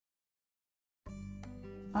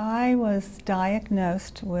I was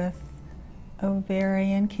diagnosed with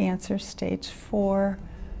ovarian cancer stage 4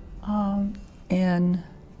 in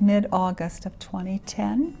mid-August of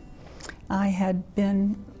 2010. I had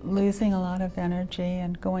been losing a lot of energy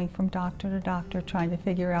and going from doctor to doctor trying to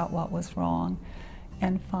figure out what was wrong,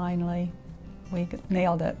 and finally we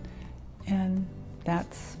nailed it, and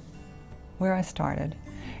that's where I started.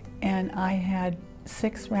 And I had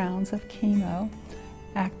 6 rounds of chemo.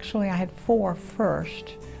 Actually, I had 4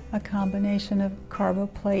 first, a combination of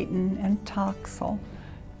carboplatin and Toxel,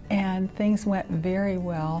 and things went very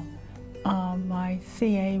well. My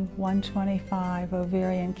CA-125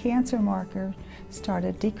 ovarian cancer marker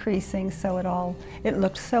started decreasing, so it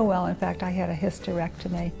looked so well. In fact, I had a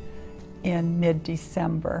hysterectomy in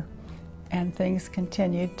mid-December, and things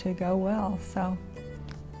continued to go well, so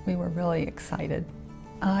we were really excited.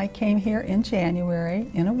 I came here in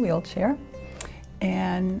January in a wheelchair,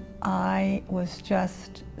 and I was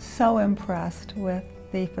just so impressed with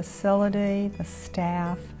the facility, the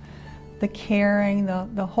staff, the caring,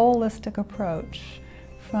 the holistic approach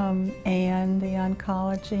from Anne, the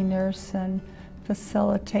oncology nurse and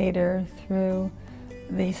facilitator, through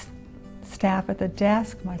the staff at the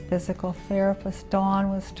desk. My physical therapist,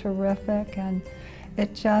 Dawn, was terrific, and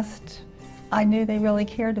I knew they really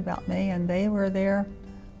cared about me, and they were there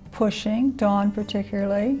pushing, Dawn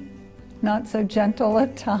particularly, not so gentle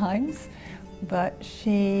at times, but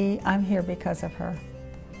I'm here because of her.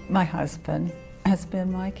 My husband has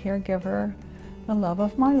been my caregiver, the love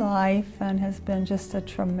of my life, and has been just a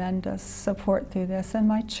tremendous support through this. And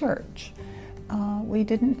my church. We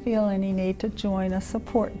didn't feel any need to join a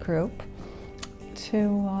support group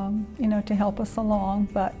to help us along,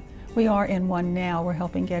 but we are in one now. We're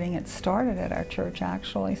helping getting it started at our church,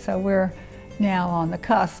 actually. So we're now on the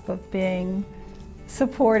cusp of being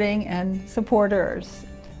supporting and supporters.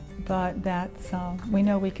 But we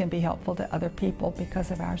know we can be helpful to other people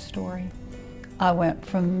because of our story. I went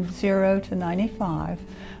from 0 to 95.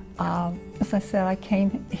 As I said, I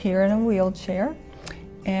came here in a wheelchair,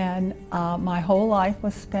 and my whole life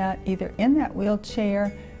was spent either in that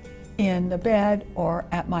wheelchair, in the bed, or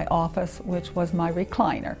at my office, which was my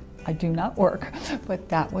recliner. I do not work, but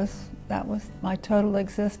that was my total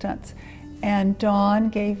existence. And Dawn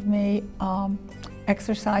gave me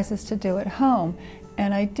exercises to do at home,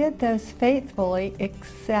 and I did those faithfully,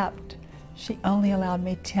 except she only allowed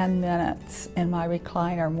me 10 minutes in my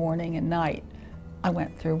recliner morning and night. I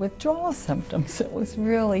went through withdrawal symptoms. It was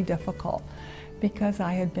really difficult because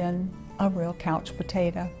I had been a real couch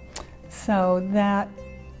potato. So that,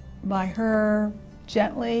 by her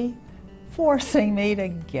gently forcing me to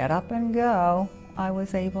get up and go, I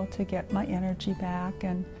was able to get my energy back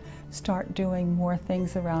and start doing more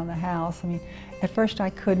things around the house. I mean, at first I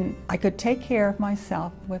could take care of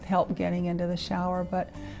myself with help getting into the shower, but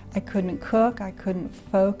I couldn't cook, I couldn't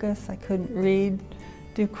focus, I couldn't read,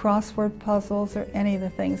 do crossword puzzles, or any of the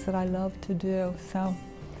things that I love to do. So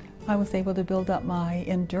I was able to build up my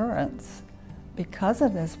endurance because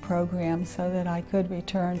of this program so that I could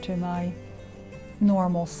return to my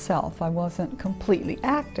normal self. I wasn't completely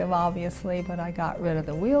active, obviously, but I got rid of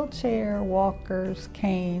the wheelchair, walkers,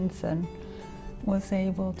 canes, and was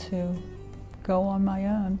able to go on my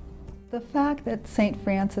own. The fact that St.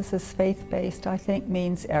 Francis is faith-based, I think,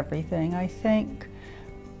 means everything. I think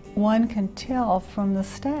one can tell from the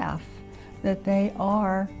staff that they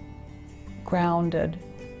are grounded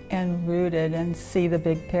and rooted and see the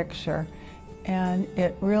big picture. And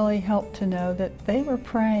it really helped to know that they were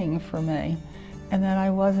praying for me, and that I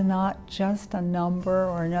was not just a number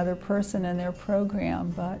or another person in their program,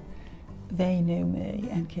 but they knew me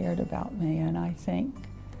and cared about me. And I think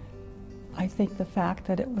the fact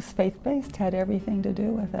that it was faith-based had everything to do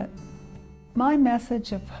with it. My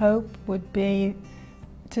message of hope would be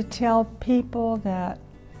to tell people that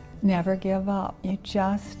never give up. You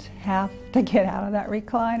just have to get out of that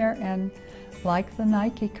recliner and, like the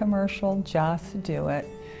Nike commercial, just do it.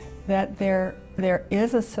 That there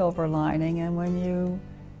is a silver lining, and when you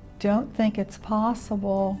don't think it's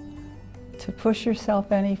possible to push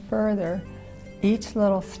yourself any further, each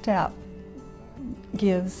little step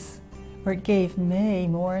it gave me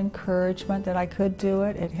more encouragement that I could do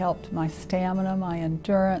it. It helped my stamina, my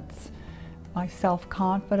endurance, my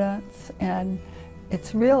self-confidence, and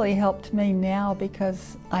it's really helped me now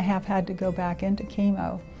because I have had to go back into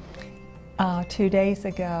chemo 2 days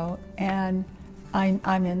ago, and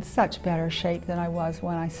I'm in such better shape than I was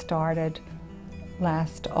when I started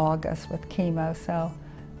last August with chemo. So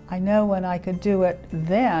I know when I could do it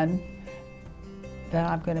then, that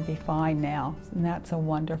I'm going to be fine now, and that's a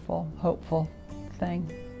wonderful, hopeful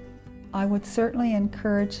thing. I would certainly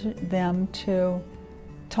encourage them to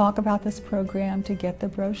talk about this program, to get the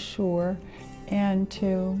brochure, and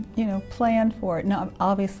to, plan for it. Now,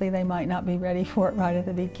 obviously they might not be ready for it right at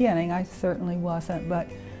the beginning. I certainly wasn't, but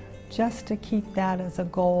just to keep that as a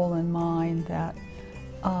goal in mind, that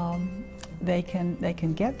they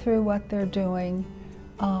can get through what they're doing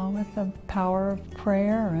with the power of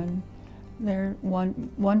prayer and their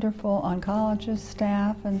wonderful oncologist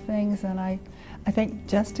staff and things. And I think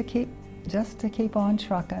just to keep on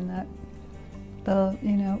trucking, that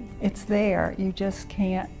it's there. You just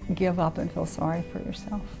can't give up and feel sorry for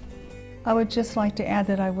yourself. I would just like to add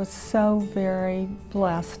that I was so very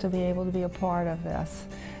blessed to be able to be a part of this.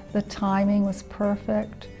 The timing was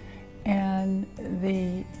perfect, and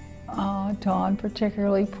the Dawn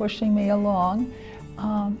particularly pushing me along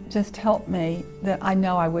just helped me, that I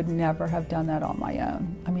know I would never have done that on my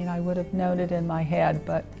own. I mean, I would have known it in my head,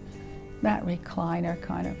 but that recliner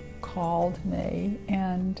kind of called me,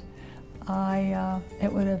 and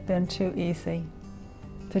it would have been too easy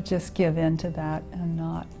to just give in to that and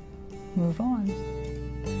not move on.